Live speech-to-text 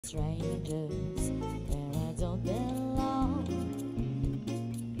Strangers where I don't belong.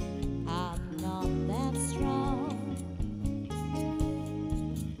 I'm not that strong.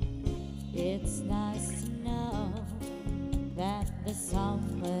 It's nice to know that there's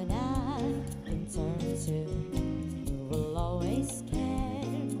someone I can turn to who will always care.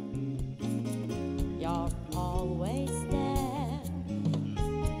 You're always there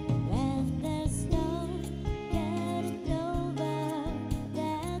when there's no getting over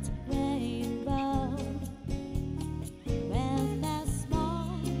that rainbow. When that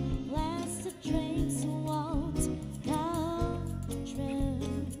small plastic dreams won't come true.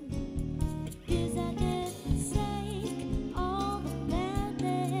 'Cause I can take all the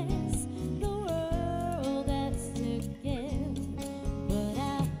madness the world has to give, but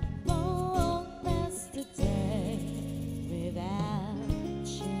I won't last a day without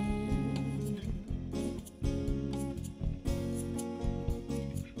you.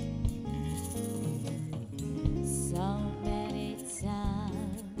 So many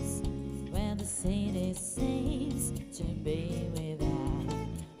times when the city seems to be without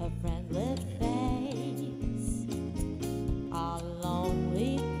a friendly face, a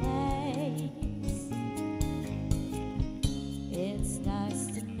lonely place, it's nice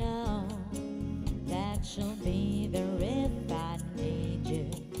to know that you'll be there if I need you,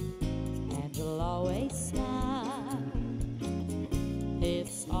 and you'll always smile.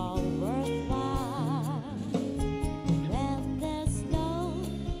 It's all worthwhile when there's no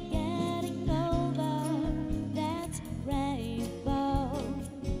getting over that rainbow.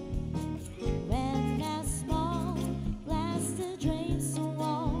 When that small plastic dreams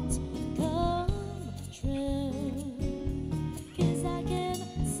won't come true. 'Cause I can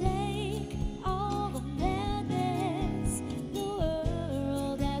take all the madness the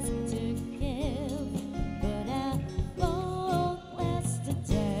world has to give, but I won't last a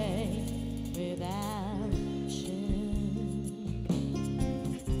day without you.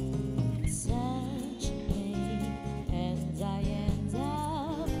 Touch me and I end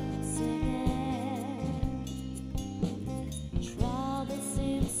up singing. Trouble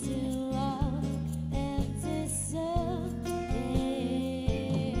seems to up and disappear.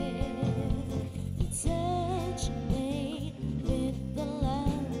 You touch me with the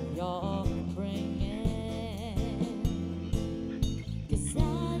love you're bringing. 'Cause I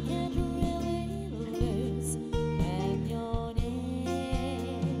can't really lose when you're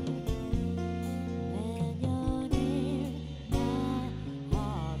near. When you're near, my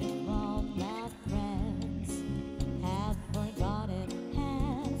heart and all my friends have forgotten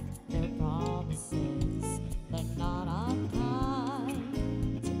half their promises. They're not unkind,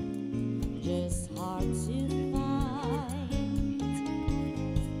 just hard to find.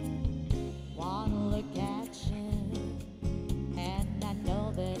 Wanna look at you, and I know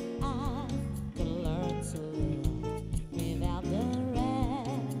that I can learn to live without the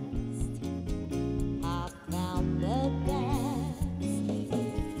rest. I found the best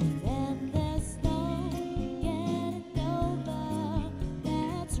when there's no getting over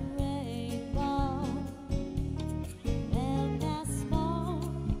that rainbow. When that small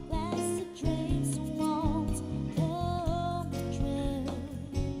plastic dreams won't come true.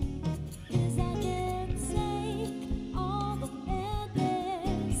 'Cause I can take all the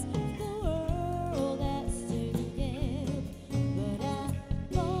madness the world has to give, but I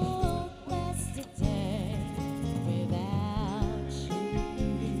won't last a day without you.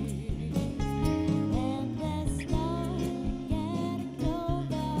 When there's no getting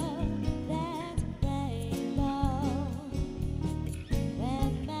over that rainbow.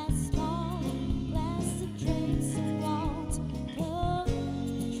 When that small plastic dreams won't come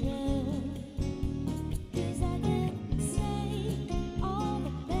true. 'Cause I can take all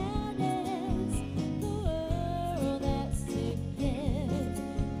the madness the world has to give,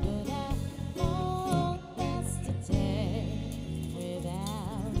 but I won't last a day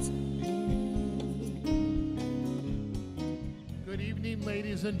without you. Good evening,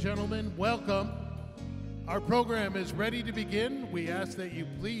 ladies and gentlemen. Welcome. Our program is ready to begin. We ask that you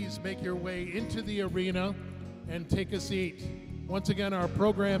please make your way into the arena and take a seat. Once again, our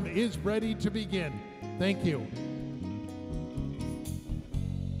program is ready to begin. Thank you.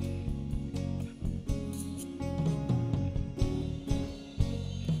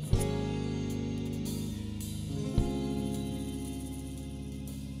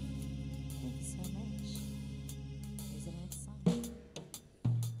 Thank you so much. Is the next song?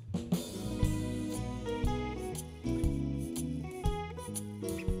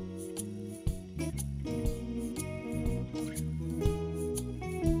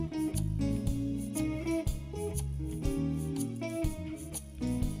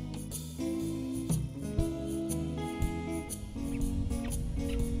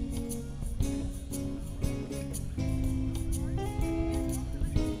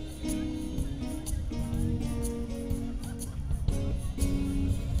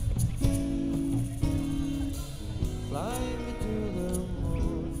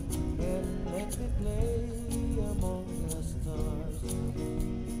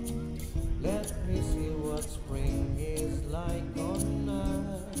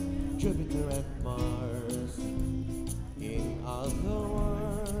 Jupiter and Mars. In other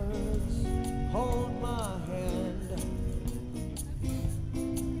words, hold my hand.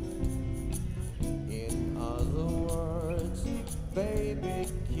 In other words, baby,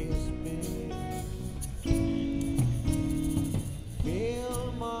 kiss me.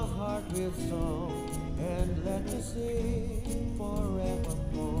 Fill my heart with song and let me sing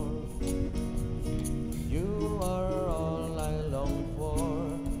forevermore. You are all I long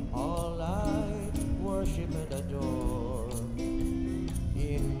for, all I worship and adore.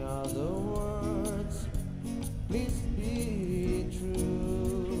 In other words, please be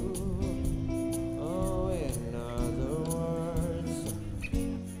true. Oh, in other words,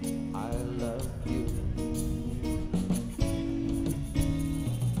 I love you.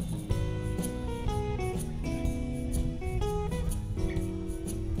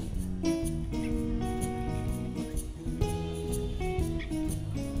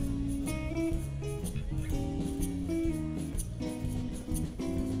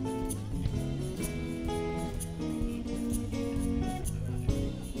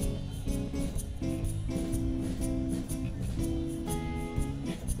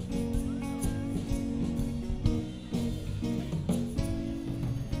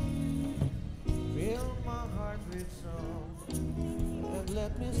 Fill my heart with song and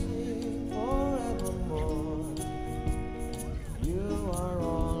let me sing forevermore. You are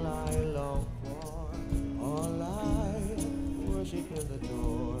all I long for, all I worship and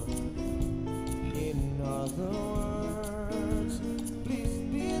adore. In other words, please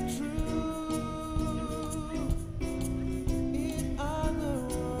be true. In other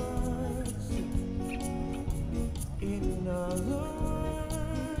words, in other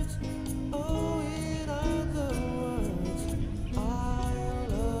words, oh, in other words, I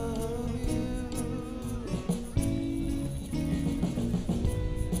love you.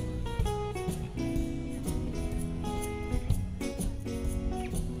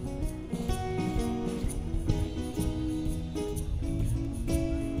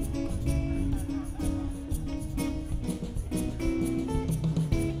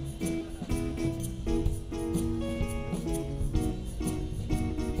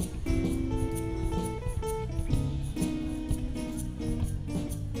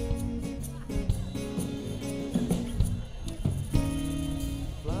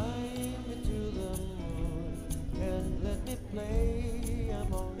 Fly me to the moon and let me play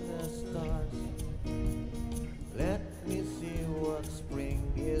among the stars. Let me see what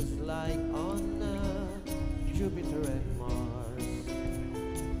spring is like on Jupiter and Mars.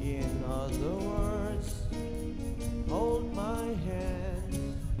 In other words, hold my hand.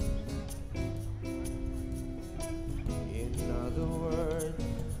 In other words,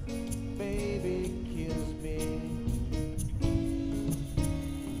 baby, kiss me.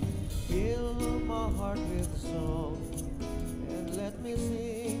 Fill my heart with song and let me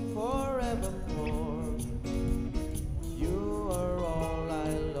sing forevermore. You are all I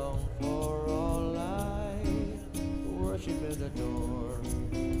long for, all I worship and adore.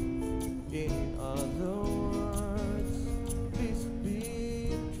 In other words, please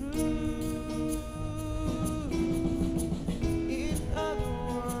be true. In other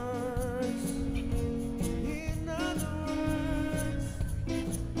words, in other words,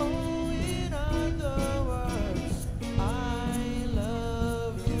 oh, in other words, I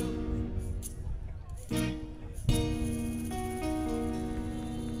love you.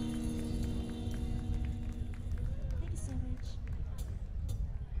 Thank you so much.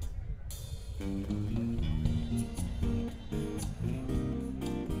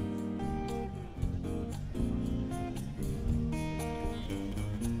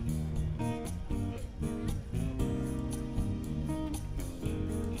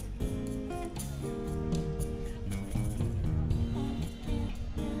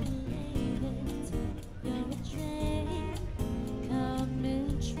 You're a train coming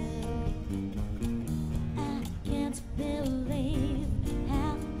true. I can't believe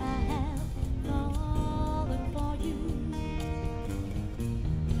how I have fallen.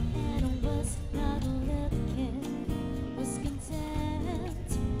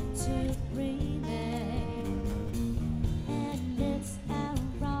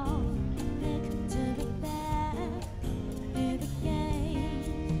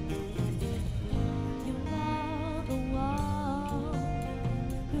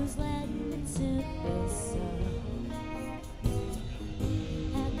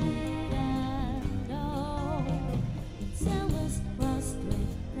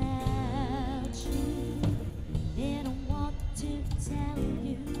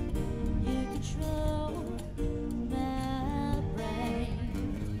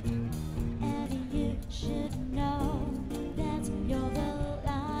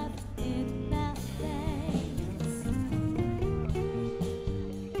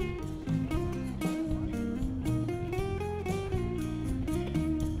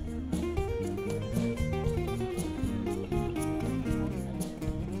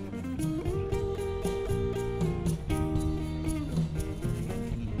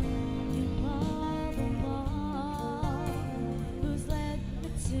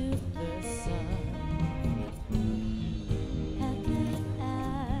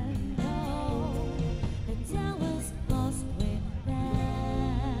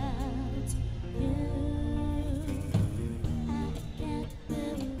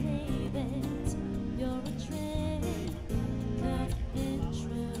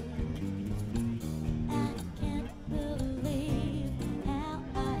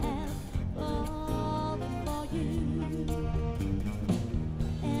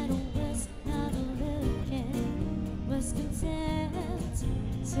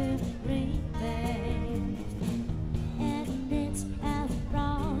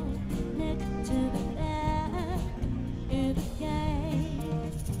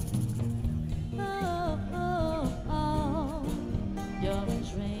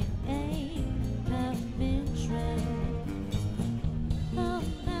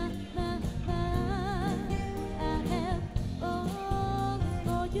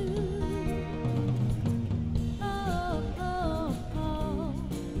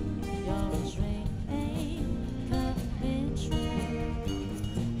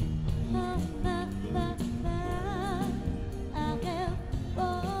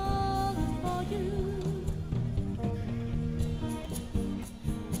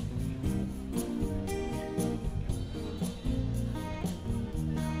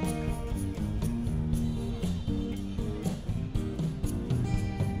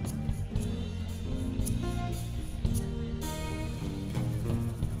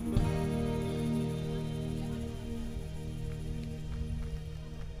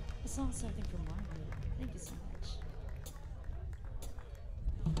 song's something from Margaret. Thank you so much.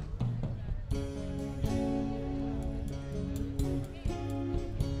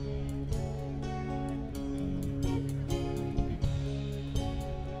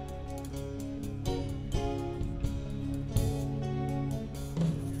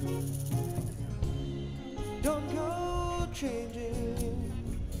 Don't go changing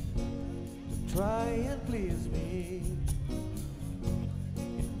to try and please me.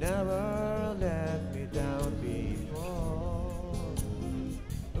 You never let me down before.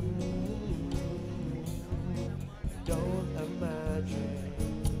 Don't imagine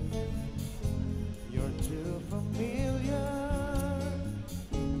you're too familiar.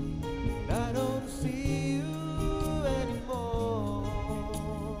 I don't see you anymore.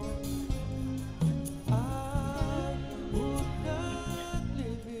 I would not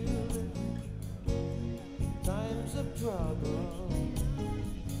leave you in times of trouble.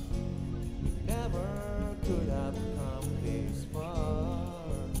 You never could have come this far.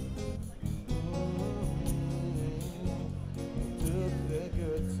 Took the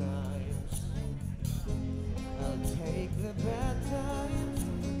good times, I'll take the bad times.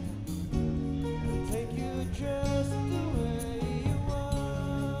 I'll take you just the way you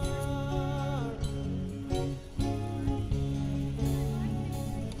are.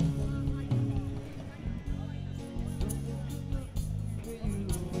 You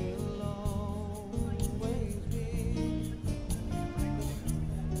will always be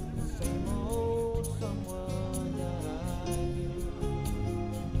the same old someone that I knew.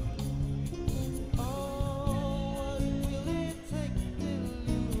 Oh, what will it take till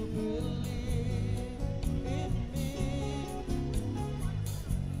you believe in me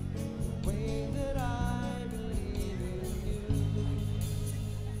the way that I believe in you?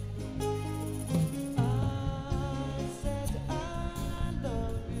 I said I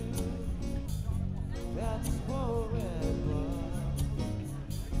love you, that's forever.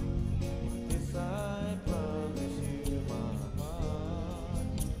 This I promise you, my heart.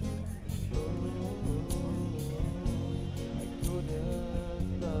 I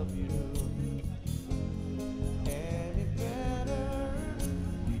couldn't love you any better.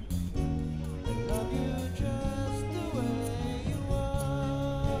 I love you just the way you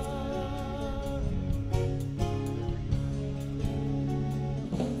are.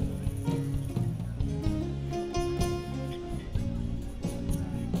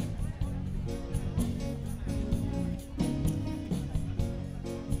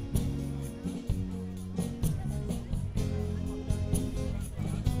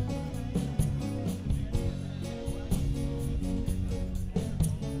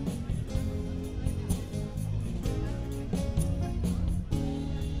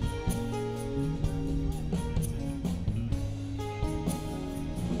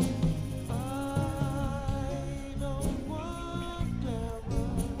 I don't want clever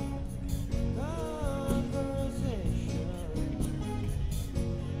conversation.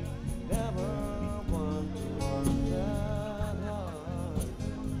 Never want to work that hard.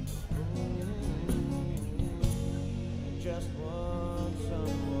 Just want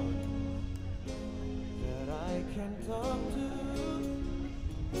someone that I can talk to.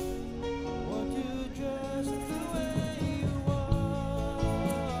 Want you just the way you are.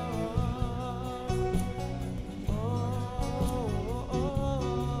 Oh, oh, oh,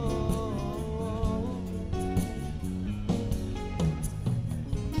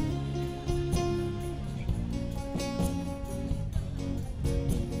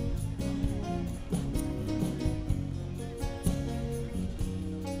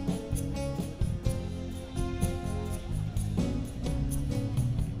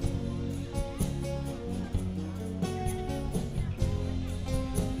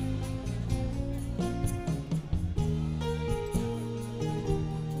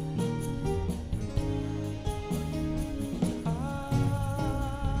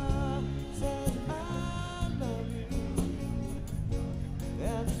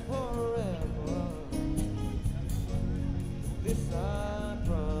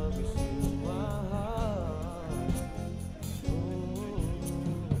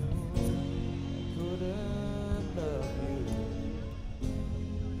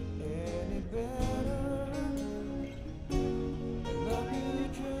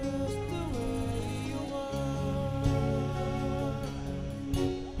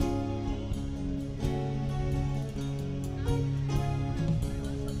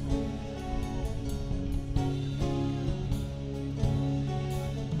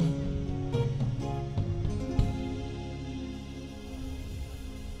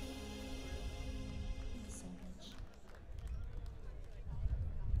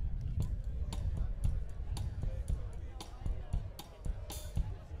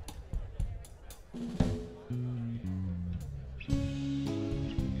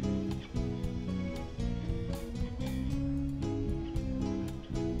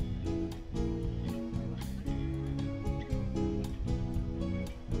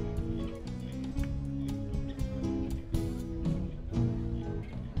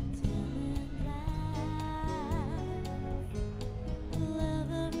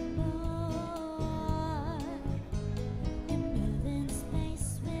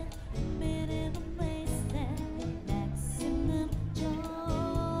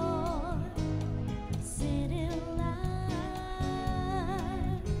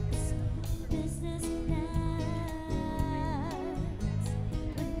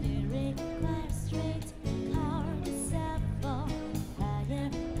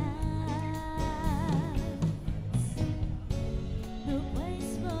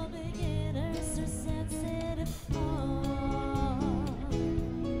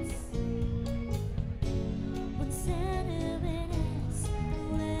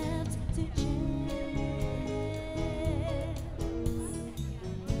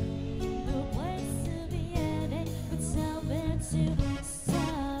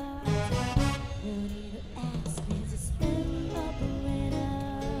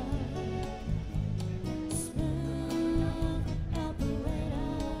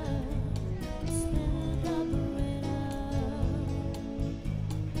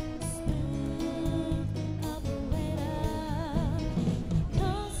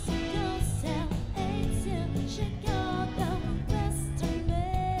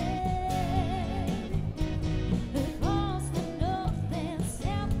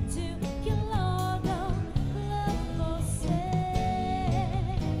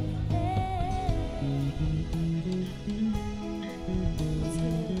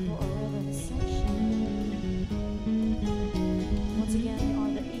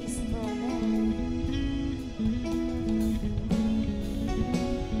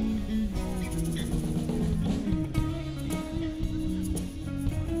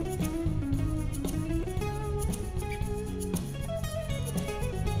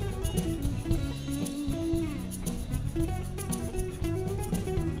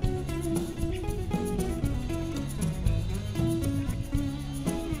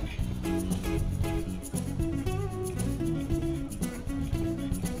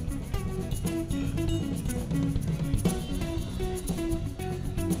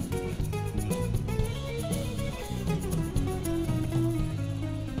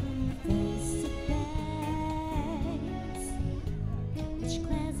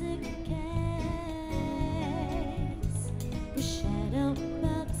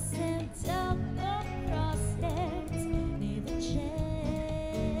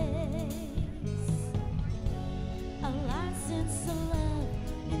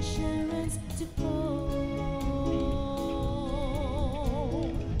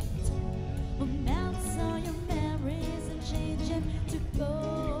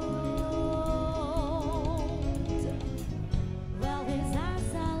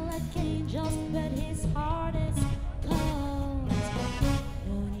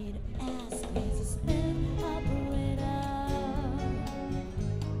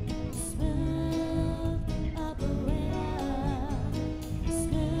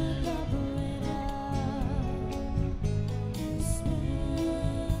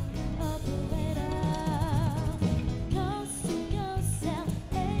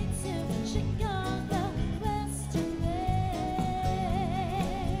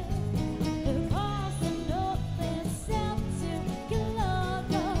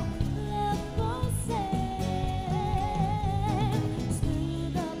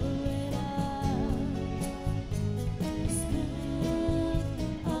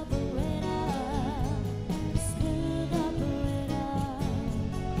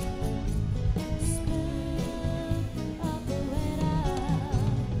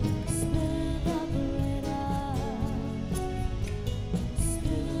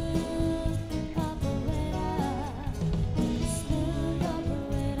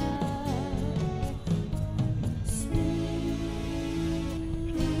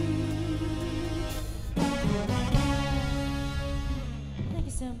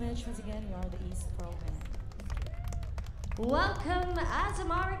 Once again, you are the East program. Welcome,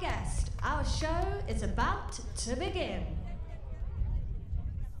 Azamara guest. Our show is about to begin.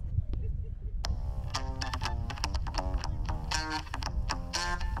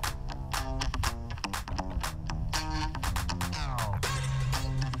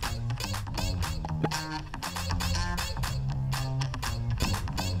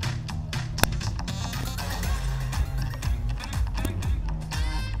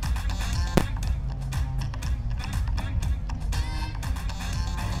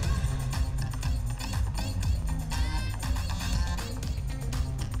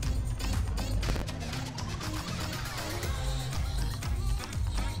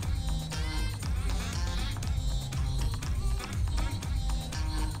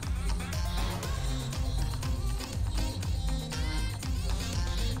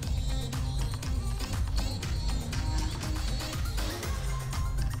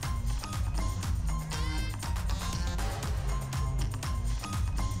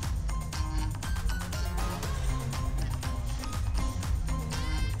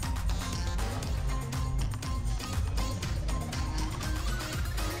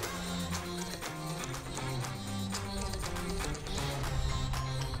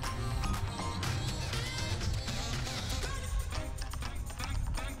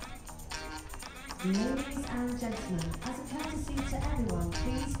 Ladies and gentlemen, as a courtesy to everyone,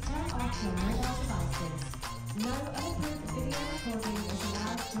 please turn off your mobile devices. No unapproved video recording is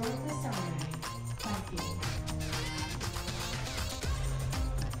allowed during the ceremony. Thank you.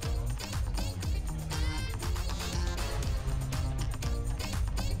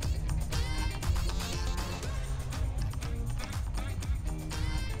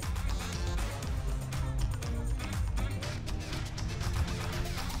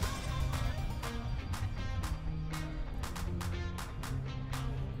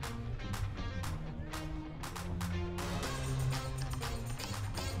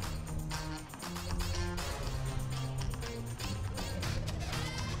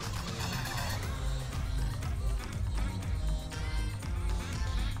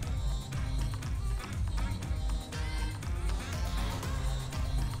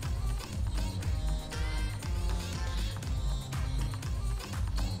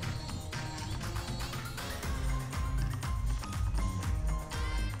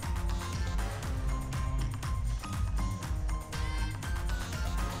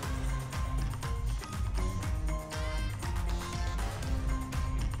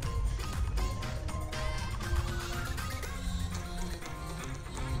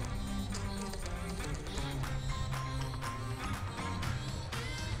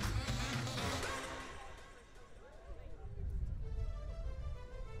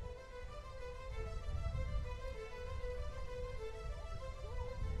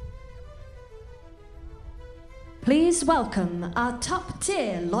 Please welcome our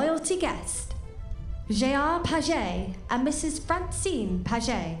top-tier loyalty guest, Gérard Paget and Mrs. Francine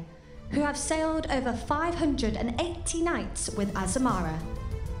Paget, who have sailed over 580 nights with Azamara.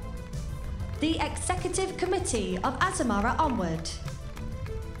 The Executive Committee of Azamara Onward.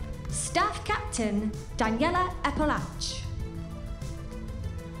 Staff Captain Daniela Epolach.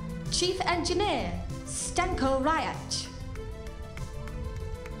 Chief Engineer Stenko Rajach.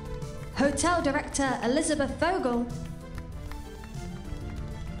 Hotel Director Elizabeth Vogel.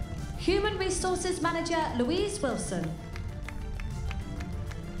 Human Resources Manager Louise Wilson.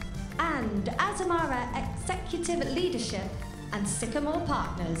 And Azamara Executive Leadership and Sycamore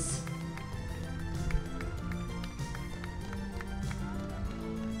Partners.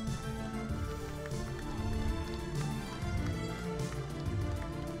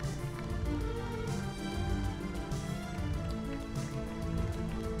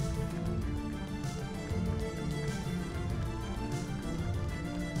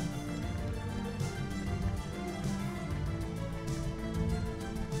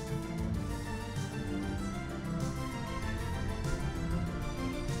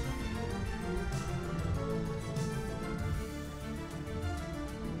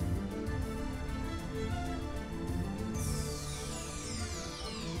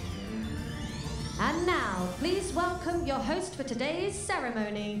 And now, please welcome your host for today's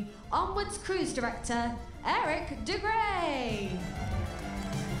ceremony, Onward's Cruise Director, Eric DeGray.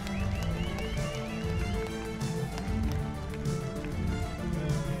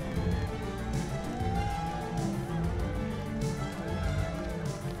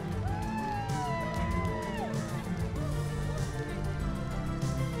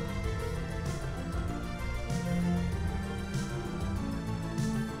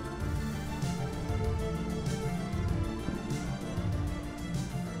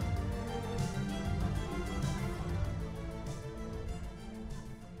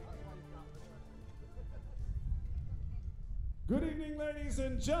 Good evening, ladies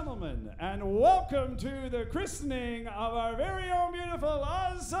and gentlemen, and welcome to the christening of our very own beautiful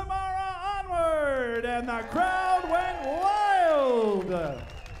Azamara Onward, and the crowd went wild.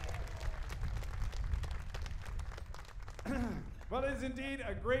 Well, it is indeed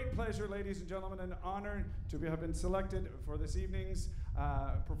a great pleasure, ladies and gentlemen, an honor to have been selected for this evening's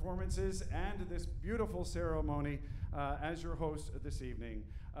performances and this beautiful ceremony as your host this evening.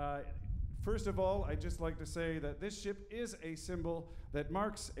 First of all, I'd just like to say that this ship is a symbol that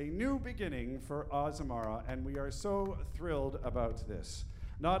marks a new beginning for Azamara, and we are so thrilled about this.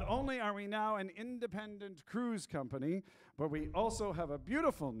 Not only are we now an independent cruise company, but we also have a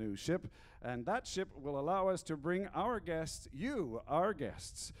beautiful new ship, and that ship will allow us to bring our guests, you, our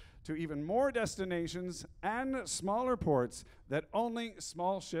guests, to even more destinations and smaller ports that only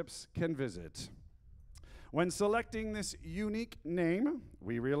small ships can visit. When selecting this unique name,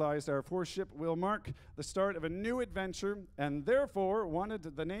 we realized our fourth ship will mark the start of a new adventure, and therefore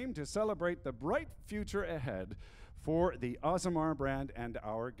wanted the name to celebrate the bright future ahead for the Azamara brand and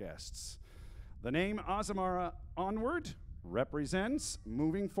our guests. The name Azamara Onward represents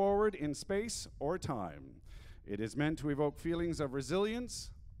moving forward in space or time. It is meant to evoke feelings of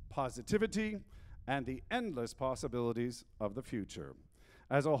resilience, positivity, and the endless possibilities of the future.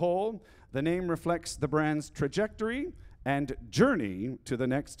 As a whole, the name reflects the brand's trajectory and journey to the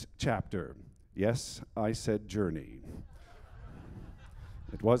next chapter. Yes, I said journey.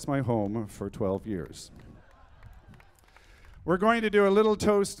 It was my home for 12 years. We're going to do a little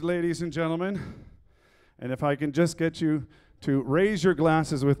toast, ladies and gentlemen. And if I can just get you to raise your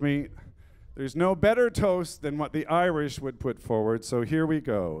glasses with me, there's no better toast than what the Irish would put forward, so here we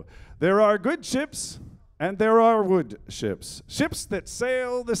go. There are good ships, and there are wood ships, ships that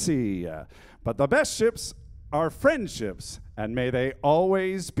sail the sea. But the best ships are friendships, and may they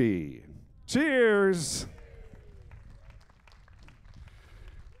always be. Cheers!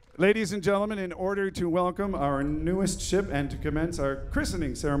 Ladies and gentlemen, in order to welcome our newest ship and to commence our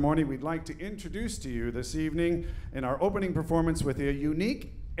christening ceremony, we'd like to introduce to you this evening in our opening performance with a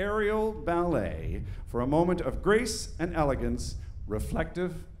unique aerial ballet for a moment of grace and elegance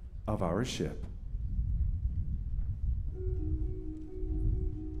reflective of our ship.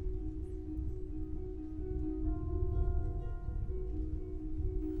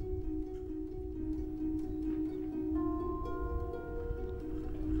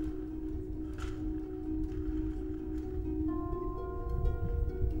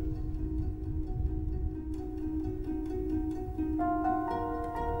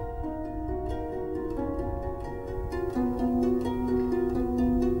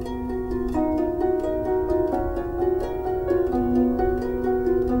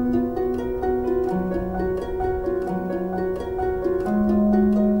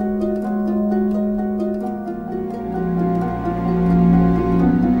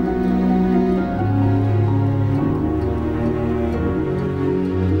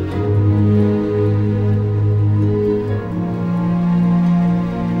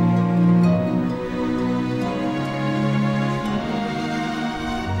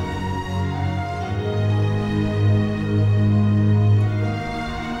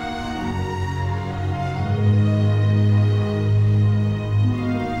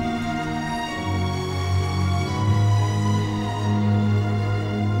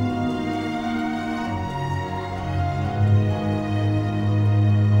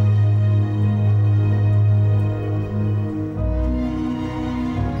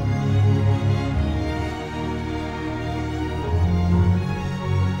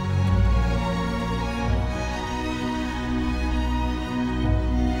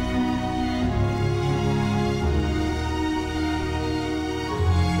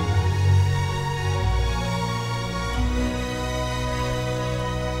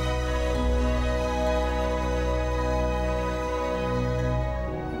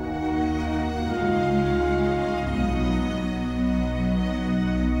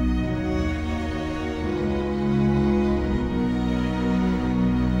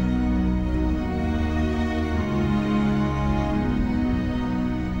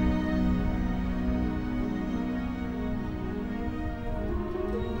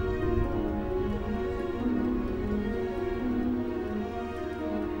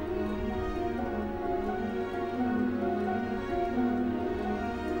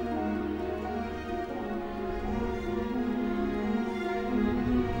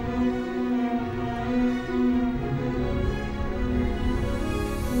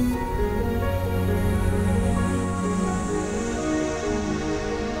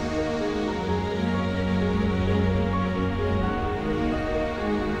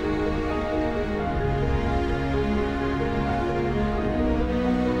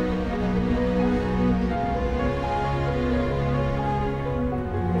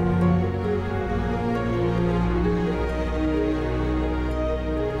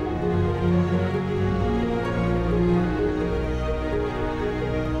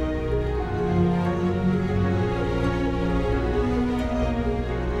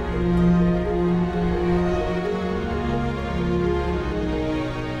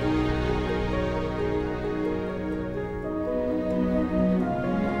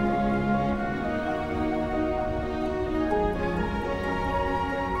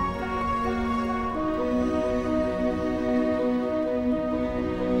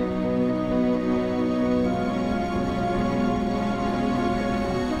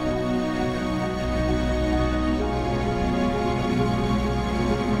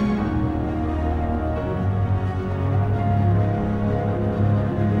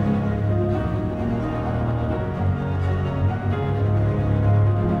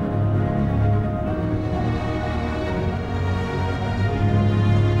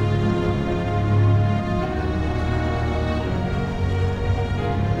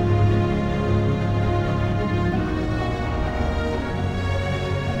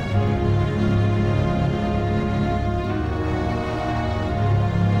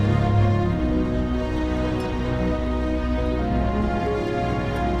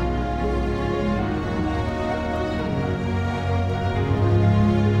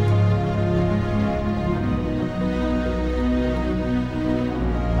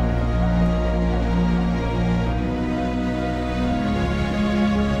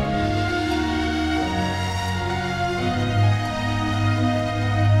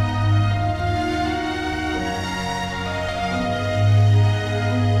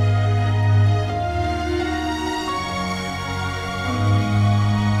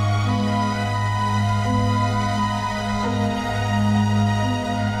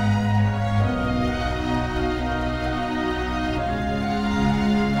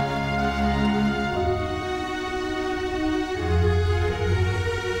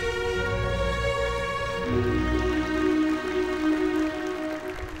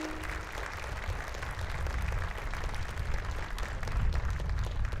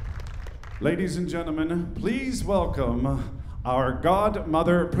 Ladies and gentlemen, please welcome our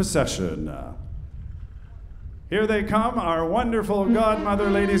Godmother procession. Here they come, our wonderful Godmother,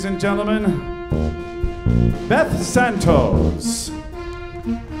 ladies and gentlemen, Beth Santos.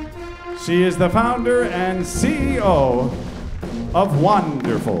 She is the founder and CEO of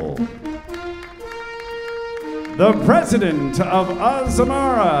Wonderful. The president of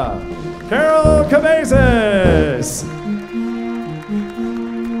Azamara, Carlo Cabezas.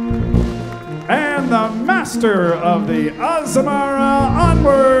 And the master of the Azamara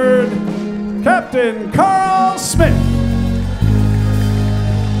Onward, Captain Carl Smith.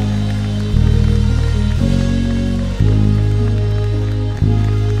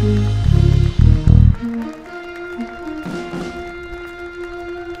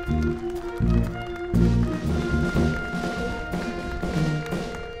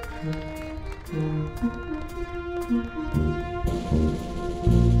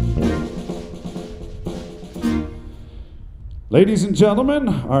 Ladies and gentlemen,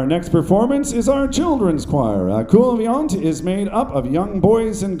 our next performance is our children's choir. Courviant is made up of young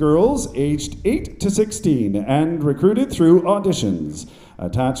boys and girls aged 8 to 16 and recruited through auditions.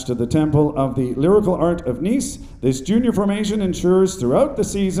 Attached to the Temple of the Lyrical Art of Nice, this junior formation ensures throughout the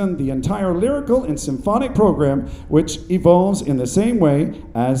season the entire lyrical and symphonic program, which evolves in the same way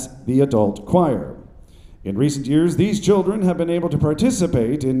as the adult choir. In recent years, these children have been able to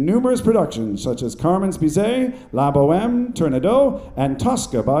participate in numerous productions such as Carmen's Bizet, La Bohème, Turandot, and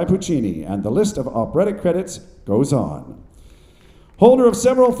Tosca by Puccini, and the list of operatic credits goes on. Holder of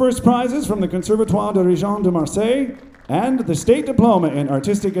several first prizes from the Conservatoire de Regent de Marseille and the State Diploma in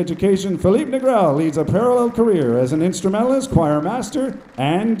Artistic Education, Philippe Negrel leads a parallel career as an instrumentalist, choir master,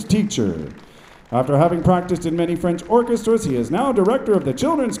 and teacher. After having practiced in many French orchestras, he is now director of the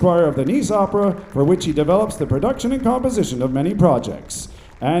children's choir of the Nice Opera, for which he develops the production and composition of many projects,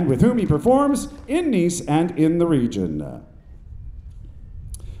 and with whom he performs in Nice and in the region.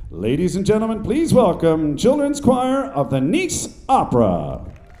 Ladies and gentlemen, please welcome children's choir of the Nice Opera.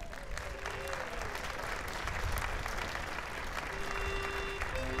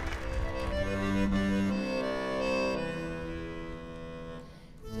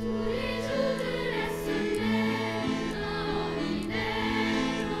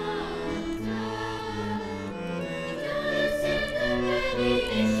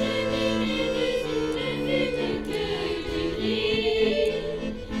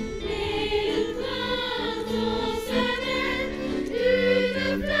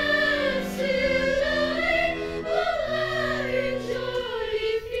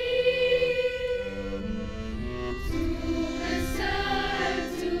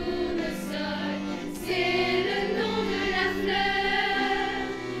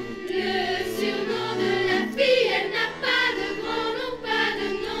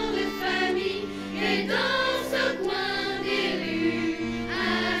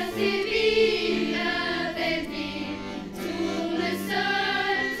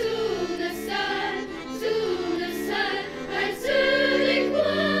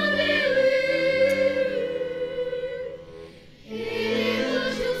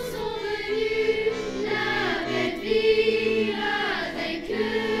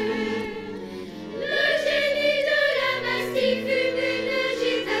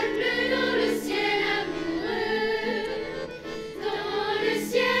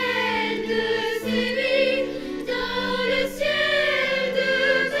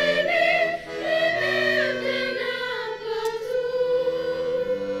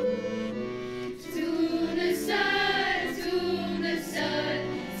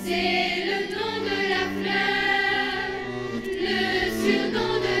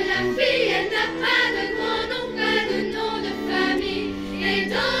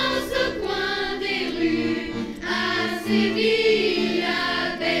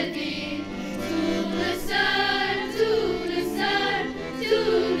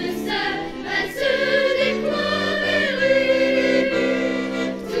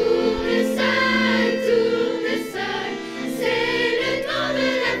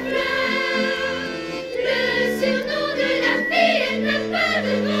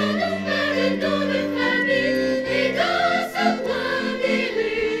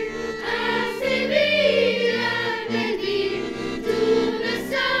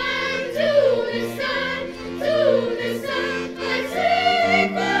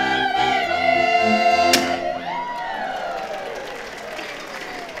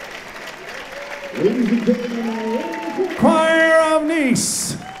 Choir of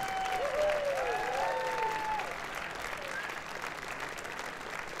Nice.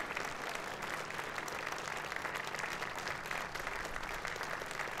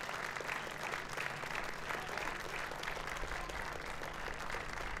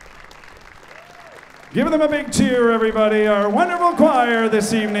 Give them a big cheer, everybody. Our wonderful choir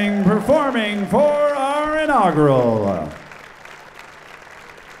this evening performing for our inaugural.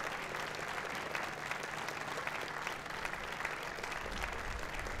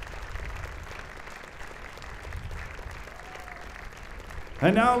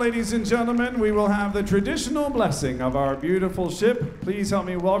 And now, ladies and gentlemen, we will have the traditional blessing of our beautiful ship. Please help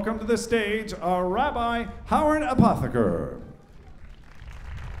me welcome to the stage our Rabbi Howard Apotheker.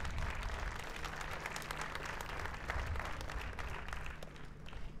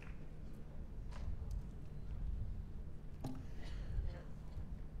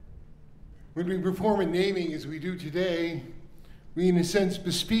 When we perform a naming as we do today, we in a sense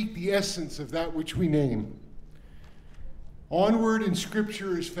bespeak the essence of that which we name. Onward in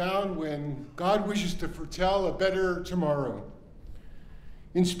Scripture is found when God wishes to foretell a better tomorrow.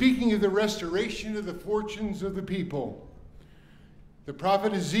 In speaking of the restoration of the fortunes of the people, the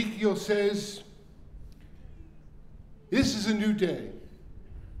prophet Ezekiel says, "This is a new day.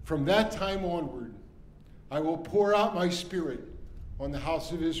 From that time onward, I will pour out my spirit on the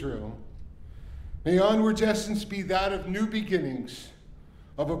house of Israel." May Onward's essence be that of new beginnings,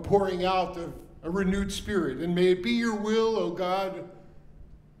 of a pouring out of a renewed spirit. And may it be your will, O God,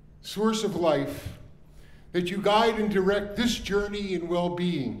 source of life, that you guide and direct this journey in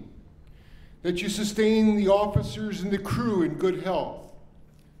well-being, that you sustain the officers and the crew in good health,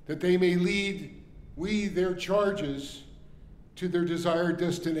 that they may lead their charges to their desired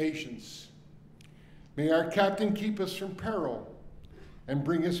destinations. May our captain keep us from peril and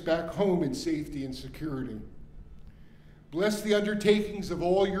bring us back home in safety and security. Bless the undertakings of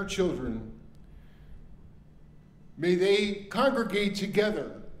all your children. May they congregate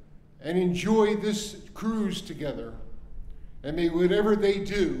together and enjoy this cruise together. And may whatever they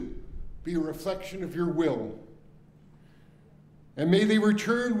do be a reflection of your will. And may they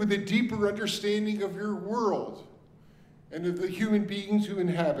return with a deeper understanding of your world and of the human beings who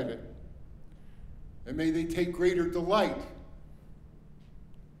inhabit it. And may they take greater delight.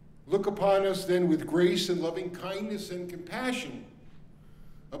 Look upon us then with grace and loving kindness and compassion,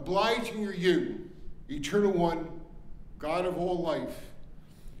 obliging you, Eternal One, God of all life,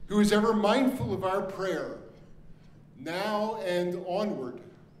 who is ever mindful of our prayer, now and onward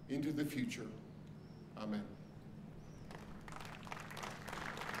into the future. Amen.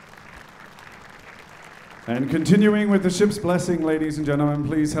 And continuing with the ship's blessing, ladies and gentlemen,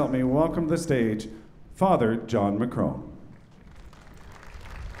 please help me welcome to the stage Father John McCrone.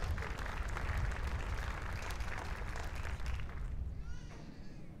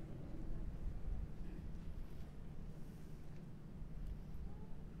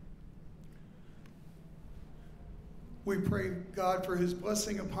 We pray, God, for his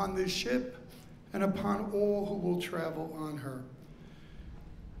blessing upon this ship and upon all who will travel on her.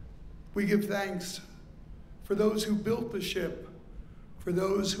 We give thanks for those who built the ship, for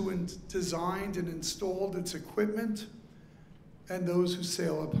those who designed and installed its equipment, and those who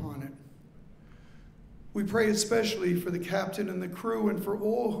sail upon it. We pray especially for the captain and the crew and for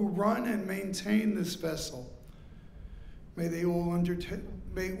all who run and maintain this vessel. May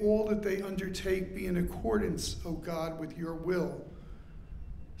all that they undertake be in accordance, O God, with your will,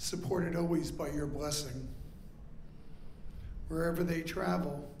 supported always by your blessing. Wherever they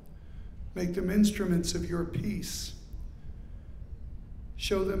travel, make them instruments of your peace.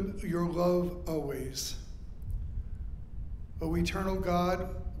 Show them your love always. O eternal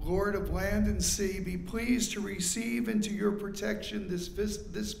God, Lord of land and sea, be pleased to receive into your protection this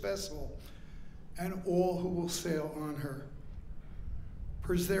vessel and all who will sail on her.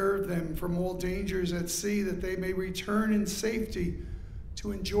 Preserve them from all dangers at sea, that they may return in safety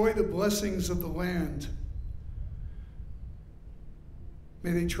to enjoy the blessings of the land.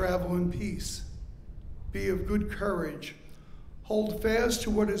 May they travel in peace, be of good courage, hold fast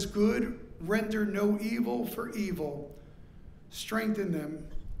to what is good, render no evil for evil, strengthen them,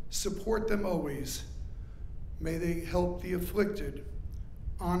 support them always. May they help the afflicted,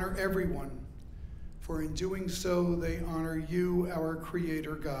 honor everyone, for in doing so they honor you, our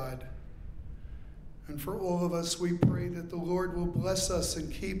Creator God. And for all of us, we pray that the Lord will bless us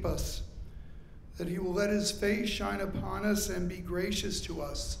and keep us, that he will let his face shine upon us and be gracious to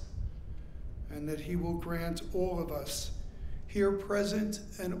us, and that he will grant all of us, here present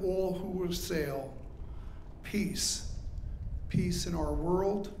and all who will sail, peace. Peace in our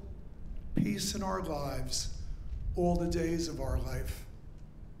world, peace in our lives, all the days of our life.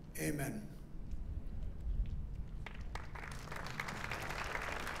 Amen.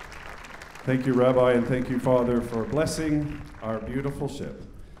 Thank you, Rabbi, and thank you, Father, for blessing our beautiful ship.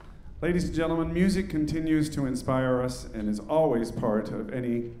 Ladies and gentlemen, music continues to inspire us and is always part of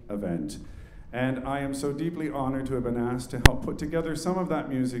any event. And I am so deeply honored to have been asked to help put together some of that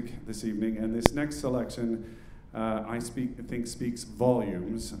music this evening. And this next selection, I think speaks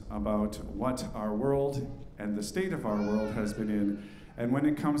volumes about what our world and the state of our world has been in. And when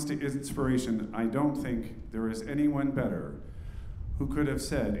it comes to inspiration, I don't think there is anyone better who could have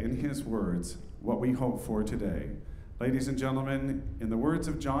said in his words what we hope for today. Ladies and gentlemen, in the words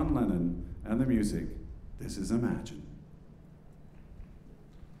of John Lennon and the music, this is Imagine.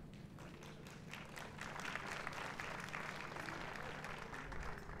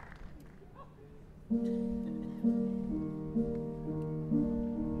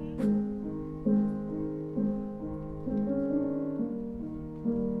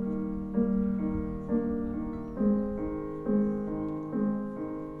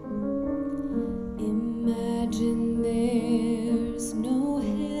 Imagine there's no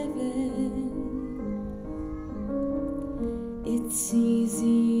heaven. It's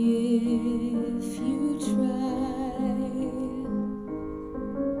easy if you try.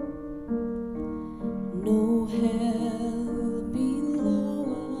 No hell below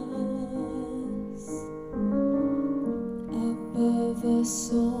us, above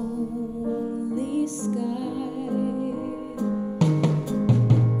us only sky.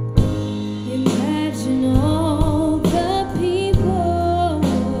 Imagine all the people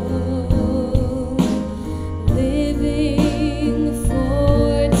living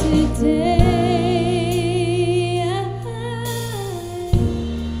for today.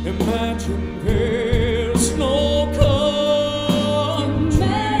 Imagine there's no country.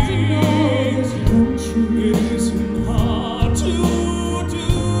 Imagine all the countries. It isn't hard to do.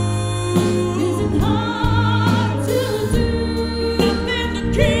 Isn't hard to do. Nothing to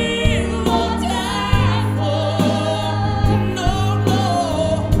kill or die for. No, no,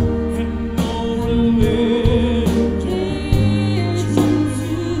 and no religion.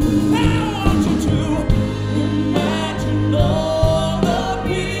 I want you to imagine all the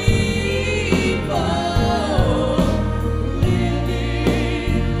people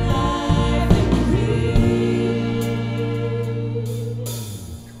living life in peace.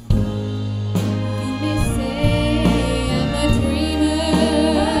 You may say I'm a dreamer,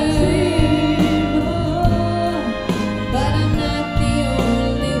 but I'm not the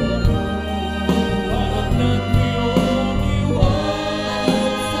only one. But I'm not the only one.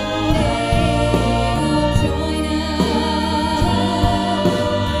 Someday you'll join us,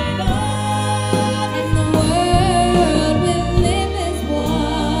 and the world will live as one.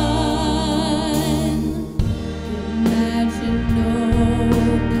 Imagine no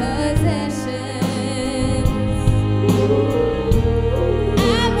possessions. I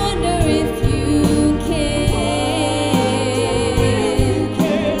wonder if you can.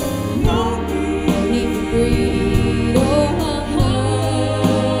 No need. If greed or hunger,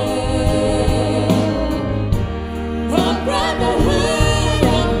 a brotherhood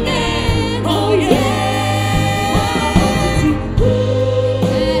of men, oh yeah.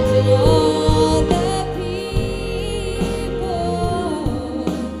 Imagine all the people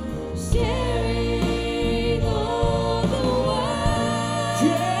sharing all the world.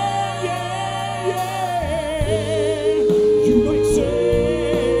 Yeah. You might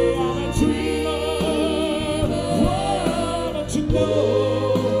say I'm a dreamer, but you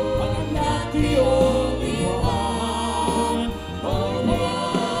know I'm not the only one. Oh,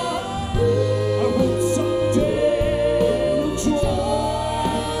 I hope someday you'll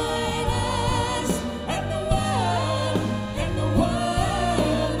join us, and the world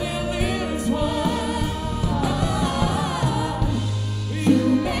will live as one. You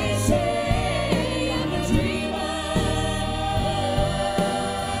may say I'm a dreamer,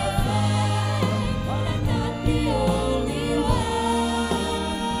 but I'm not the only one.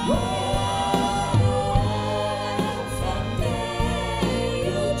 Someday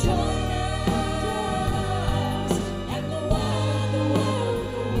you'll join us, and the world will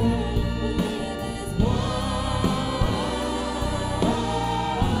live as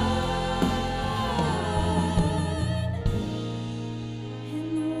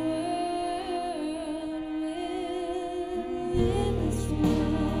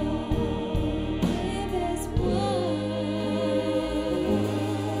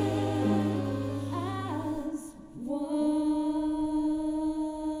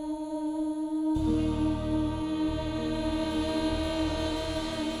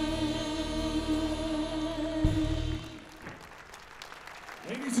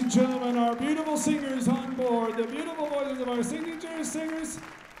Ladies and gentlemen, our beautiful singers on board, the beautiful voices of our signature singers,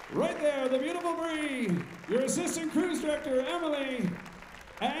 right there, the beautiful Bree, your assistant cruise director, Emily,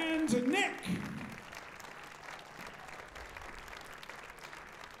 and Nick.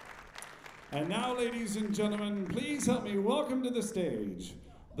 And now, ladies and gentlemen, please help me welcome to the stage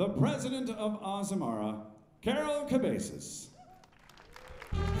the president of Azamara, Carlo.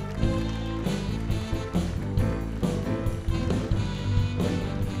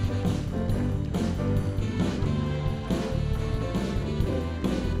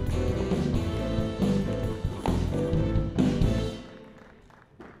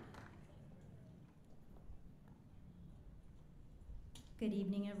 Good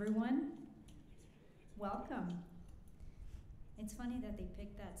evening, everyone. Welcome. It's funny that they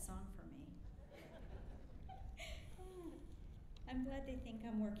picked that song for me. I'm glad they think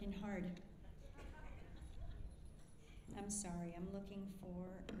I'm working hard. I'm sorry, I'm looking for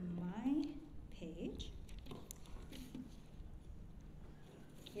my page.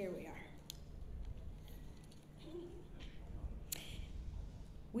 Here we are.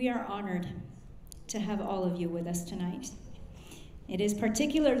 We are honored to have all of you with us tonight. It is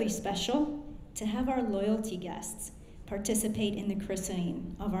particularly special to have our loyalty guests participate in the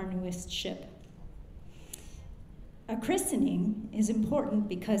christening of our newest ship. A christening is important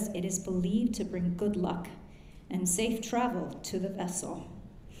because it is believed to bring good luck and safe travel to the vessel.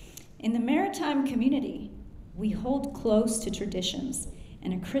 In the maritime community, we hold close to traditions,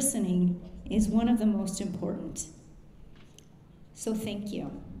 and a christening is one of the most important. So thank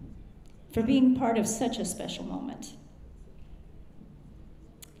you for being part of such a special moment.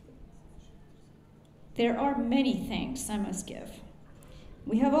 There are many thanks I must give.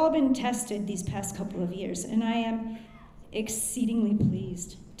 We have all been tested these past couple of years, and I am exceedingly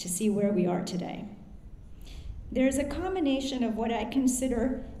pleased to see where we are today. There's a combination of what I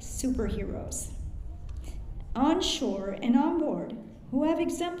consider superheroes, on shore and on board, who have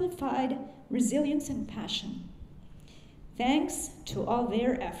exemplified resilience and passion. Thanks to all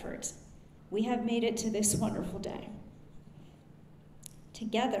their efforts, we have made it to this wonderful day.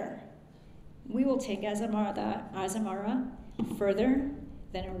 Together, we will take Azamara further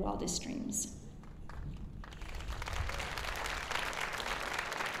than our wildest dreams.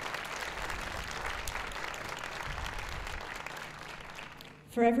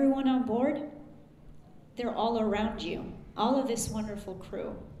 For everyone on board, they're all around you, all of this wonderful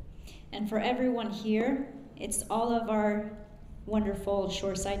crew. And for everyone here, it's all of our wonderful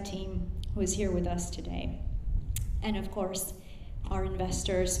shoreside team who is here with us today. And of course, our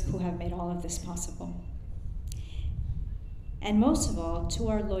investors who have made all of this possible. And most of all, to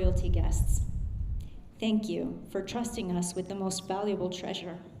our loyalty guests, thank you for trusting us with the most valuable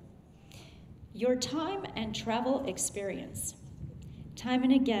treasure, your time and travel experience. Time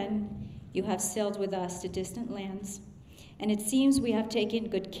and again, you have sailed with us to distant lands, and it seems we have taken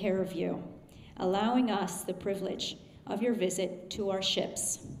good care of you, allowing us the privilege of your visit to our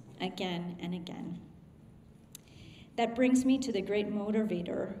ships again and again. That brings me to the great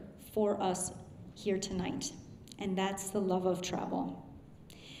motivator for us here tonight, and that's the love of travel.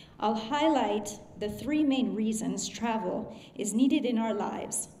 I'll highlight the three main reasons travel is needed in our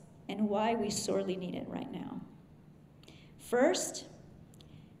lives and why we sorely need it right now. First,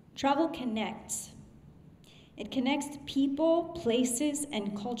 travel connects. It connects people, places,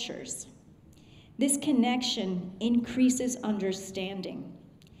 and cultures. This connection increases understanding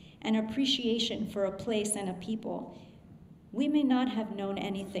and appreciation for a place and a people we may not have known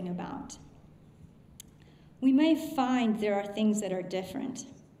anything about. We may find there are things that are different,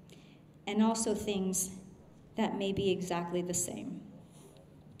 and also things that may be exactly the same.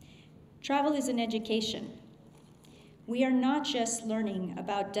 Travel is an education. We are not just learning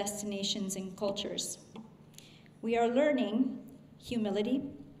about destinations and cultures. We are learning humility,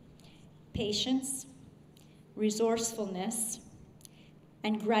 patience, resourcefulness,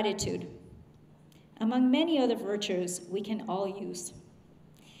 and gratitude, among many other virtues we can all use.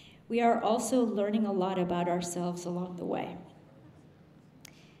 We are also learning a lot about ourselves along the way.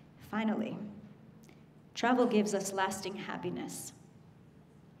 Finally, travel gives us lasting happiness.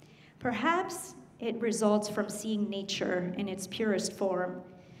 Perhaps it results from seeing nature in its purest form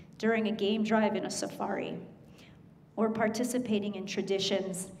during a game drive in a safari, or participating in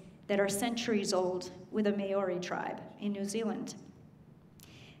traditions that are centuries old with a Maori tribe in New Zealand.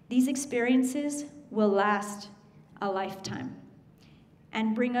 These experiences will last a lifetime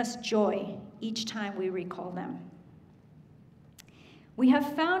and bring us joy each time we recall them. We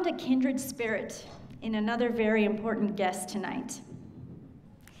have found a kindred spirit in another very important guest tonight.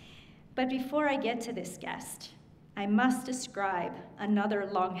 But before I get to this guest, I must describe another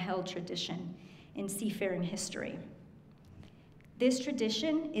long-held tradition in seafaring history. This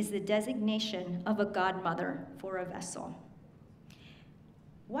tradition is the designation of a godmother for a vessel.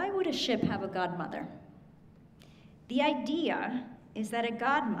 Why would a ship have a godmother? The idea is that a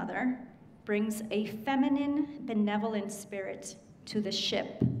godmother brings a feminine, benevolent spirit to the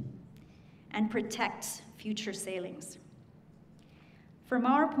ship and protects future sailings. From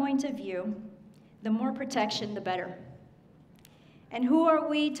our point of view, the more protection, the better. And who are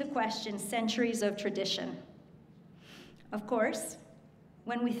we to question centuries of tradition? Of course,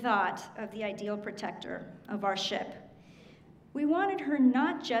 when we thought of the ideal protector of our ship, we wanted her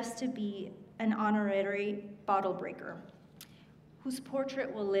not just to be an honorary bottle breaker, whose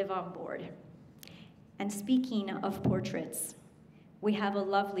portrait will live on board. And speaking of portraits, we have a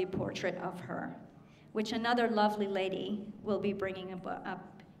lovely portrait of her, which another lovely lady will be bringing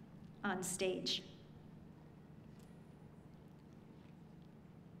up on stage.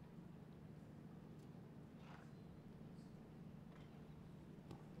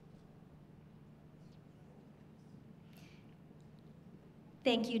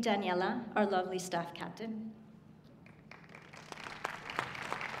 Thank you, Daniela, our lovely staff captain.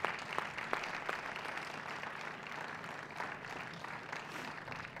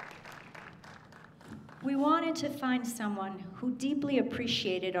 We wanted to find someone who deeply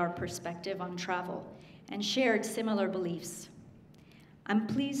appreciated our perspective on travel and shared similar beliefs. I'm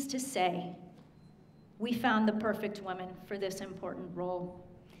pleased to say we found the perfect woman for this important role,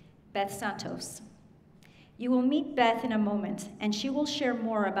 Beth Santos. You will meet Beth in a moment, and she will share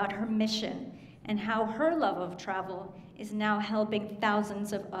more about her mission and how her love of travel is now helping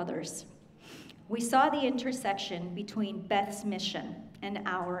thousands of others. We saw the intersection between Beth's mission and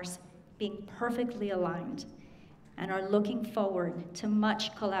ours being perfectly aligned and are looking forward to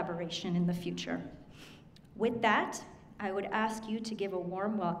much collaboration in the future. With that, I would ask you to give a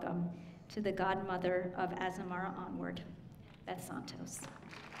warm welcome to the godmother of Azamara Onward, Beth Santos.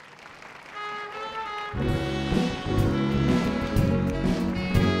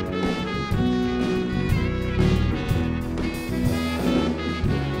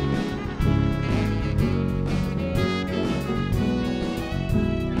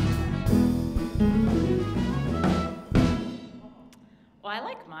 Well, I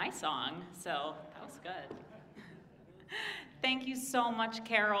like my song, so that was good. Thank you so much,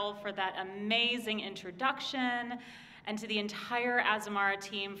 Carol, for that amazing introduction, and to the entire Azamara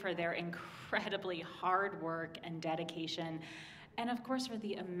team for their incredibly hard work and dedication, and of course for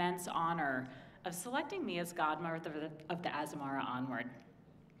the immense honor of selecting me as godmother of the Azamara Onward.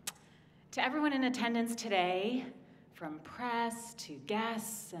 To everyone in attendance today, from press to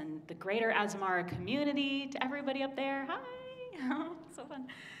guests and the greater Azamara community, to everybody up there, hi. Oh, so fun.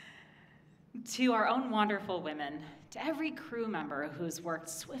 To our own wonderful women, to every crew member who's worked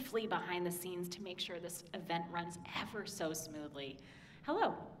swiftly behind the scenes to make sure this event runs ever so smoothly,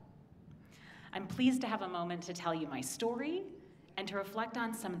 hello. I'm pleased to have a moment to tell you my story and to reflect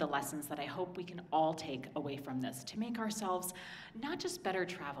on some of the lessons that I hope we can all take away from this to make ourselves not just better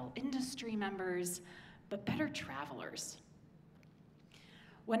travel industry members, but better travelers.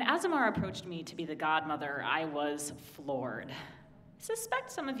 When Azamara approached me to be the godmother, I was floored. I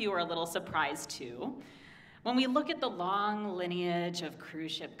suspect some of you are a little surprised too. When we look at the long lineage of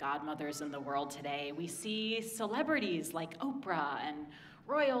cruise ship godmothers in the world today, we see celebrities like Oprah and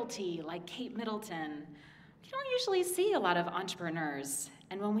royalty like Kate Middleton. We don't usually see a lot of entrepreneurs,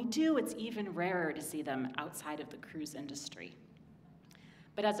 and when we do, it's even rarer to see them outside of the cruise industry.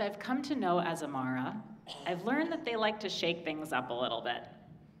 But as I've come to know Azamara, I've learned that they like to shake things up a little bit.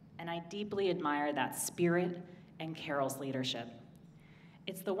 And I deeply admire that spirit and Carol's leadership.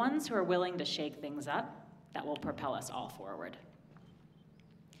 It's the ones who are willing to shake things up that will propel us all forward.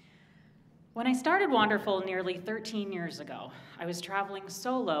 When I started Wanderful nearly 13 years ago, I was traveling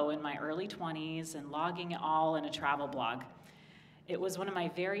solo in my early 20s and logging it all in a travel blog. It was one of my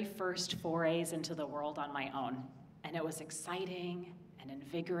very first forays into the world on my own, and it was exciting and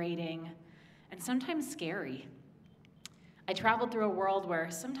invigorating and sometimes scary. I traveled through a world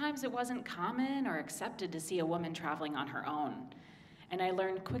where sometimes it wasn't common or accepted to see a woman traveling on her own. And I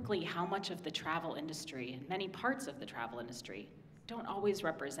learned quickly how much of the travel industry, and many parts of the travel industry, don't always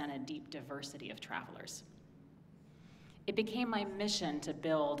represent a deep diversity of travelers. It became my mission to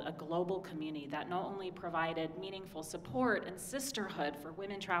build a global community that not only provided meaningful support and sisterhood for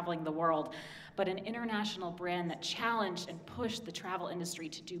women traveling the world, but an international brand that challenged and pushed the travel industry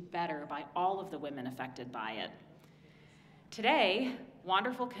to do better by all of the women affected by it. Today,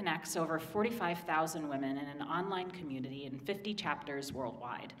 Wanderful connects over 45,000 women in an online community in 50 chapters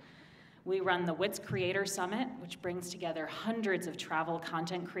worldwide. We run the WITS Creator Summit, which brings together hundreds of travel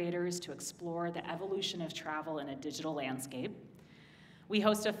content creators to explore the evolution of travel in a digital landscape. We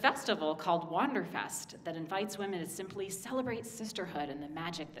host a festival called Wanderfest that invites women to simply celebrate sisterhood and the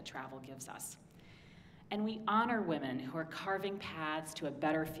magic that travel gives us. And we honor women who are carving paths to a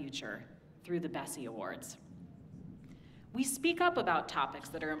better future through the Bessie Awards. We speak up about topics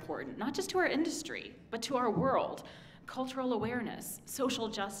that are important, not just to our industry, but to our world: cultural awareness, social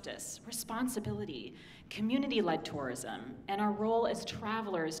justice, responsibility, community-led tourism, and our role as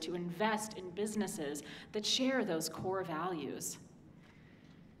travelers to invest in businesses that share those core values.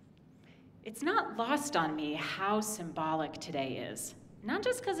 It's not lost on me how symbolic today is, not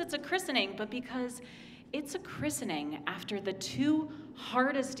just because it's a christening, but because it's a christening after the 2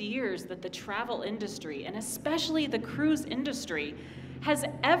 hardest years that the travel industry, and especially the cruise industry, has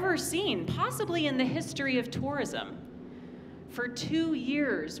ever seen, possibly in the history of tourism. For 2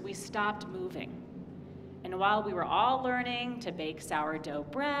 years, we stopped moving. And while we were all learning to bake sourdough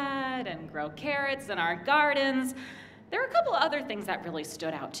bread and grow carrots in our gardens, there were a couple other things that really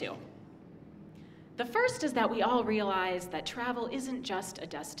stood out too. The first is that we all realized that travel isn't just a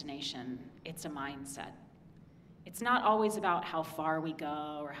destination, it's a mindset. It's not always about how far we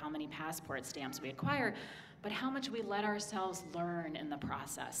go or how many passport stamps we acquire, but how much we let ourselves learn in the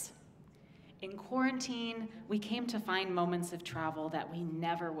process. In quarantine, we came to find moments of travel that we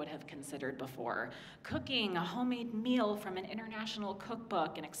never would have considered before. Cooking a homemade meal from an international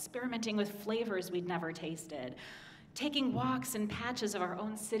cookbook and experimenting with flavors we'd never tasted. Taking walks in patches of our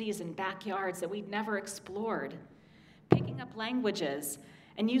own cities and backyards that we'd never explored. Picking up languages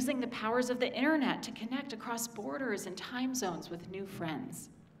and using the powers of the internet to connect across borders and time zones with new friends.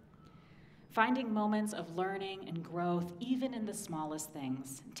 Finding moments of learning and growth, even in the smallest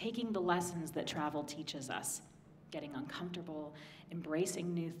things, taking the lessons that travel teaches us, getting uncomfortable,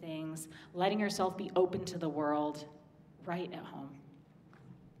 embracing new things, letting yourself be open to the world, right at home.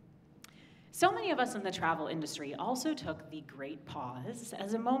 So many of us in the travel industry also took the great pause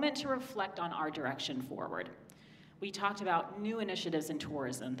as a moment to reflect on our direction forward. We talked about new initiatives in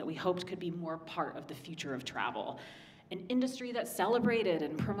tourism that we hoped could be more part of the future of travel, an industry that celebrated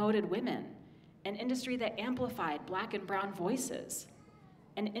and promoted women, an industry that amplified Black and brown voices,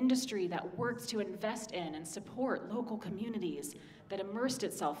 an industry that worked to invest in and support local communities, that immersed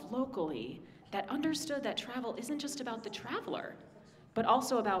itself locally, that understood that travel isn't just about the traveler, but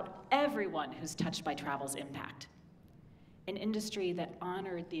also about everyone who's touched by travel's impact. An industry that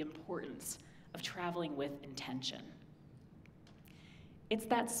honored the importance of traveling with intention. It's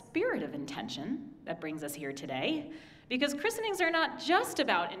that spirit of intention that brings us here today, because christenings are not just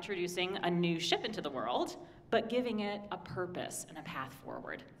about introducing a new ship into the world, but giving it a purpose and a path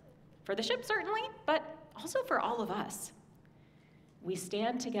forward. For the ship, certainly, but also for all of us. We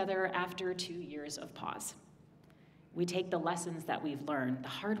stand together after 2 years of pause. We take the lessons that we've learned, the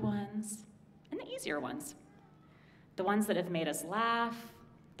hard ones and the easier ones, the ones that have made us laugh,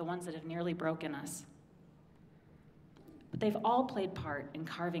 the ones that have nearly broken us. But they've all played part in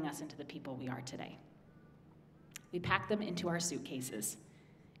carving us into the people we are today. We pack them into our suitcases,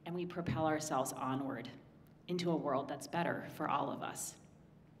 and we propel ourselves onward into a world that's better for all of us.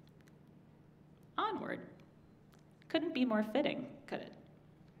 Onward. Couldn't be more fitting, could it?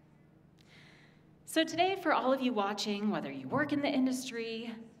 So today, for all of you watching, whether you work in the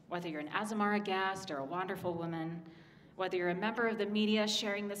industry, whether you're an Azamara guest or a wonderful woman, whether you're a member of the media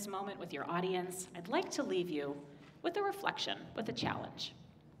sharing this moment with your audience, I'd like to leave you with a reflection, with a challenge.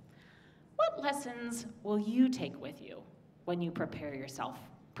 What lessons will you take with you when you propel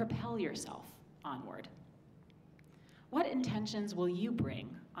yourself onward? What intentions will you bring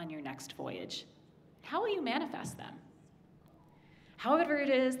on your next voyage? How will you manifest them? However it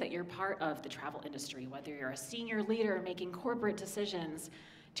is that you're part of the travel industry, whether you're a senior leader making corporate decisions,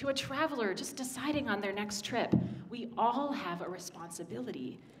 to a traveler just deciding on their next trip, we all have a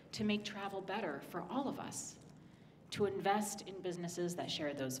responsibility to make travel better for all of us, to invest in businesses that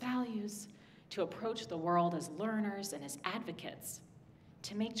share those values, to approach the world as learners and as advocates,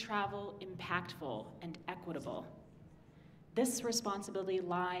 to make travel impactful and equitable. This responsibility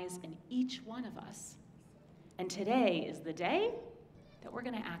lies in each one of us. And today is the day that we're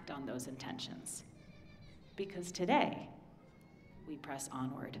going to act on those intentions. Because today, we press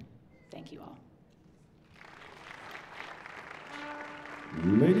onward. Thank you all.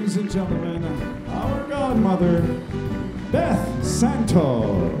 Ladies and gentlemen, our godmother, Beth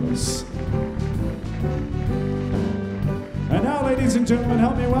Santos. And now, ladies and gentlemen,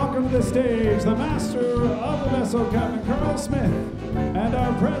 help me welcome to the stage the master of the vessel, Captain Carl Smith, and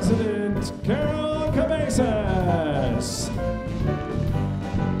our president, Carol Cabezas.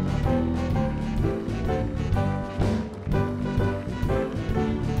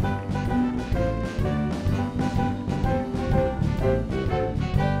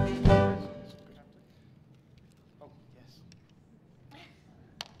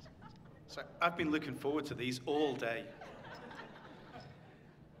 So I've been looking forward to these all day.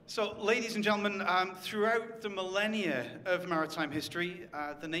 So, ladies and gentlemen, throughout the millennia of maritime history,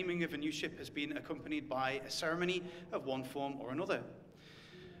 the naming of a new ship has been accompanied by a ceremony of one form or another.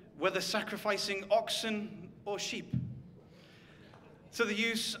 Whether sacrificing oxen or sheep, to the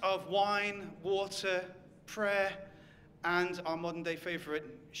use of wine, water, prayer, and our modern-day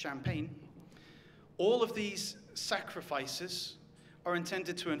favorite, champagne, all of these sacrifices are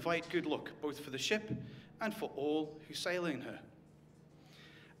intended to invite good luck, both for the ship and for all who sail in her.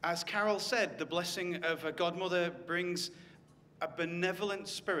 As Carol said, the blessing of a godmother brings a benevolent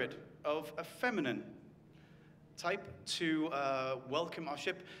spirit of a feminine type to welcome our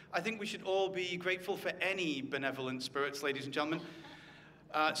ship. I think we should all be grateful for any benevolent spirits, ladies and gentlemen,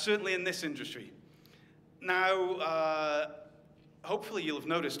 certainly in this industry. Now, hopefully you'll have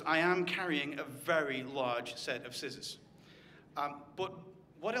noticed I am carrying a very large set of scissors. But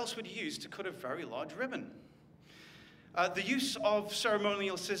what else would you use to cut a very large ribbon? The use of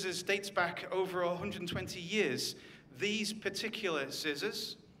ceremonial scissors dates back over 120 years. These particular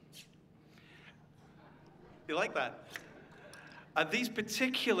scissors, you like that? These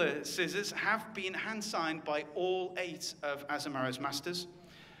particular scissors have been hand-signed by all 8 of Azamara's masters,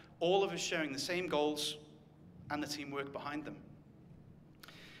 all of us sharing the same goals and the teamwork behind them.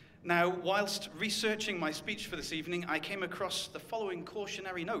 Now, whilst researching my speech for this evening, I came across the following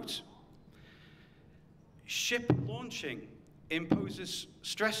cautionary note. Ship launching imposes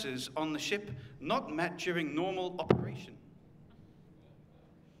stresses on the ship not met during normal operation.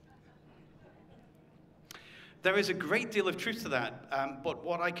 There is a great deal of truth to that, but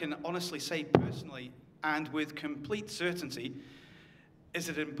what I can honestly say personally and with complete certainty is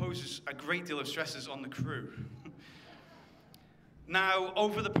that it imposes a great deal of stresses on the crew. Now,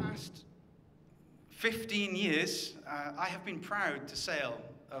 over the past 15 years, I have been proud to sail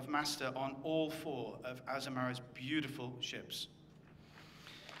of master on all 4 of Azamara's beautiful ships.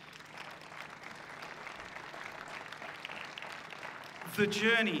 The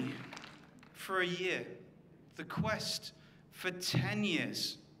journey for a year, the quest for 10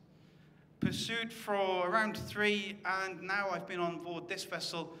 years, pursuit for around 3, and now I've been on board this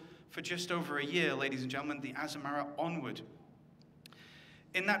vessel for just over a year, ladies and gentlemen, the Azamara Onward.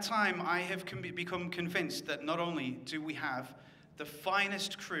 In that time, I have become convinced that not only do we have the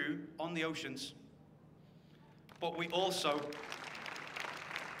finest crew on the oceans, but we also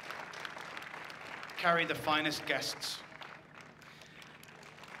carry the finest guests.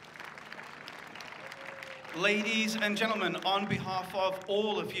 Ladies and gentlemen, on behalf of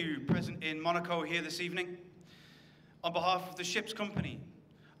all of you present in Monaco here this evening, on behalf of the ship's company,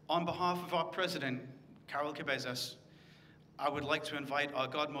 on behalf of our president, Carlo, I would like to invite our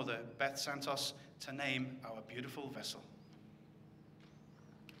godmother, Beth Santos, to name our beautiful vessel.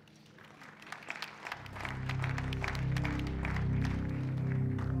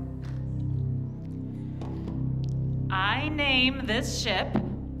 I name this ship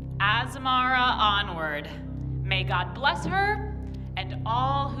Azamara Onward. May God bless her and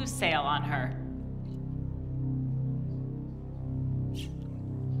all who sail on her.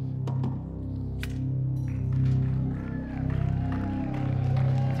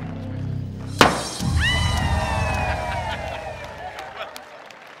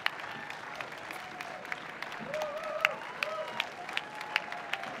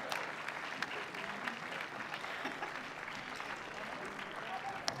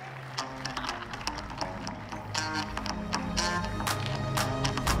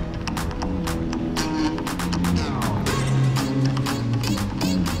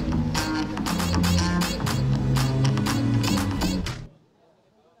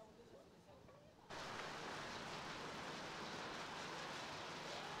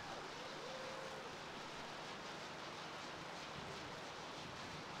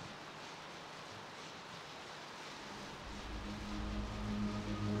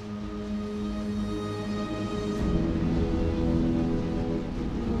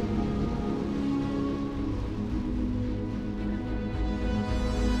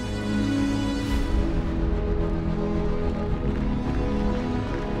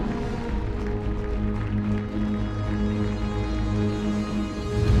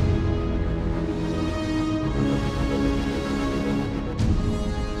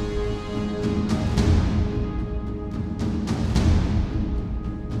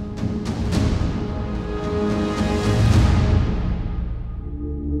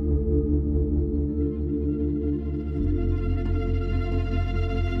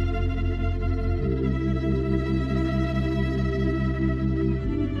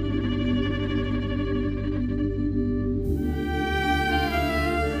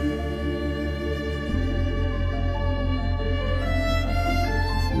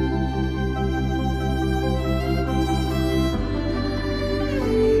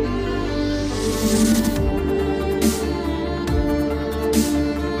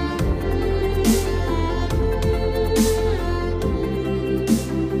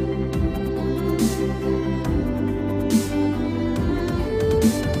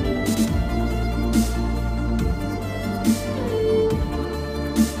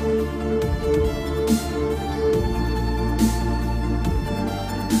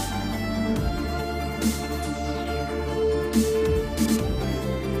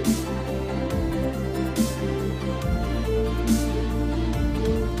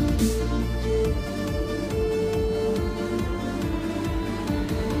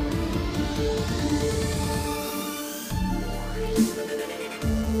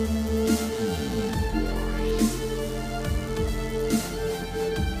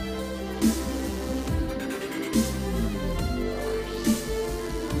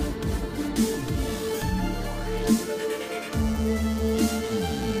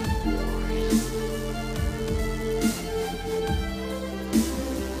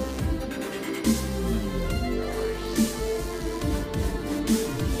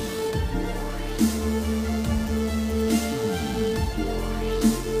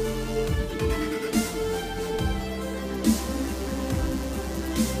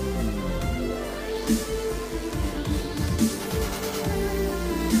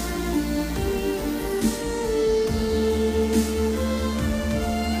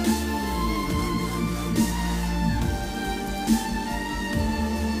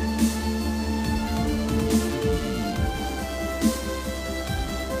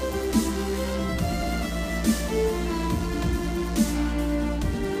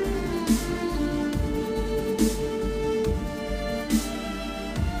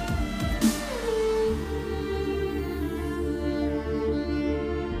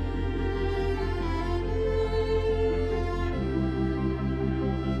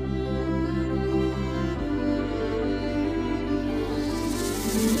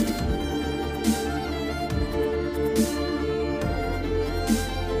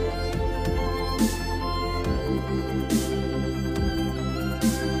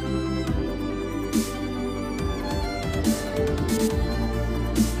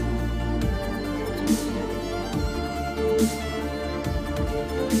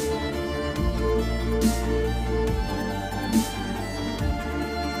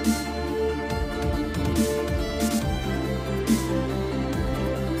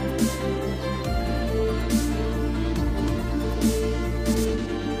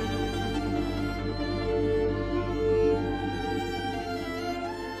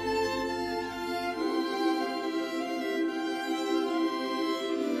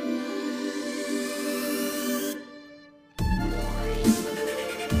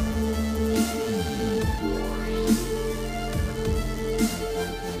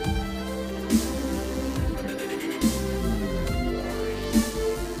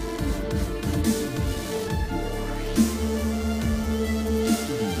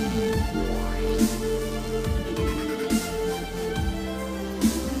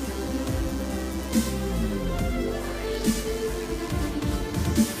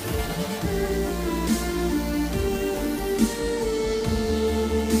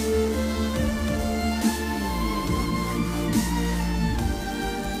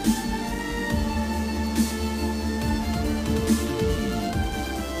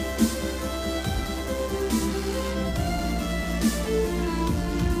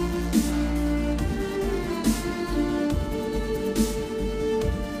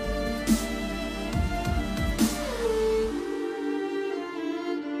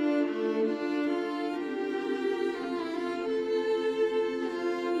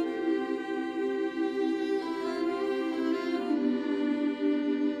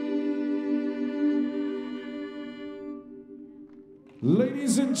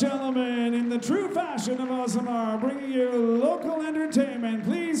 Ladies and gentlemen, in the true fashion of Azamara, bringing you local entertainment,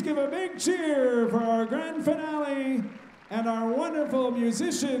 please give a big cheer for our grand finale and our wonderful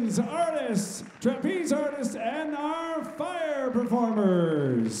musicians, artists, trapeze artists, and our fire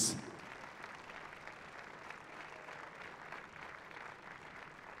performers.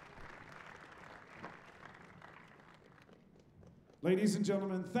 Ladies and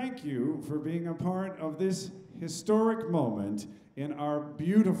gentlemen, thank you for being a part of this historic moment in our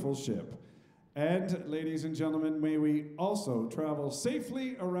beautiful ship. And ladies and gentlemen, may we also travel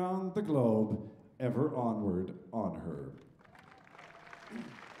safely around the globe, ever onward on her.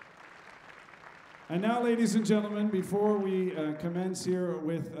 And now, ladies and gentlemen, before we commence here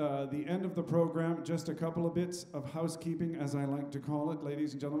with the end of the program, just a couple of bits of housekeeping, as I like to call it,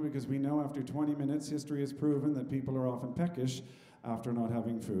 ladies and gentlemen, because we know after 20 minutes, history has proven that people are often peckish after not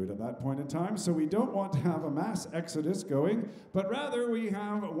having food at that point in time. So we don't want to have a mass exodus going, but rather we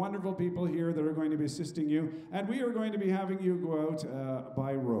have wonderful people here that are going to be assisting you, and we are going to be having you go out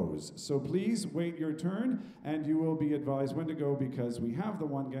by rows. So please wait your turn, and you will be advised when to go, because we have the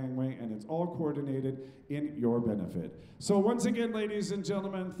one gangway, and it's all coordinated in your benefit. So once again, ladies and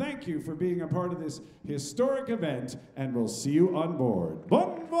gentlemen, thank you for being a part of this historic event, and we'll see you on board.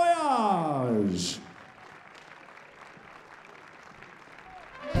 Bon voyage!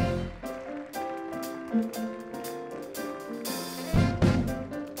 Thank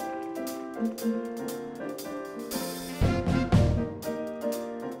you.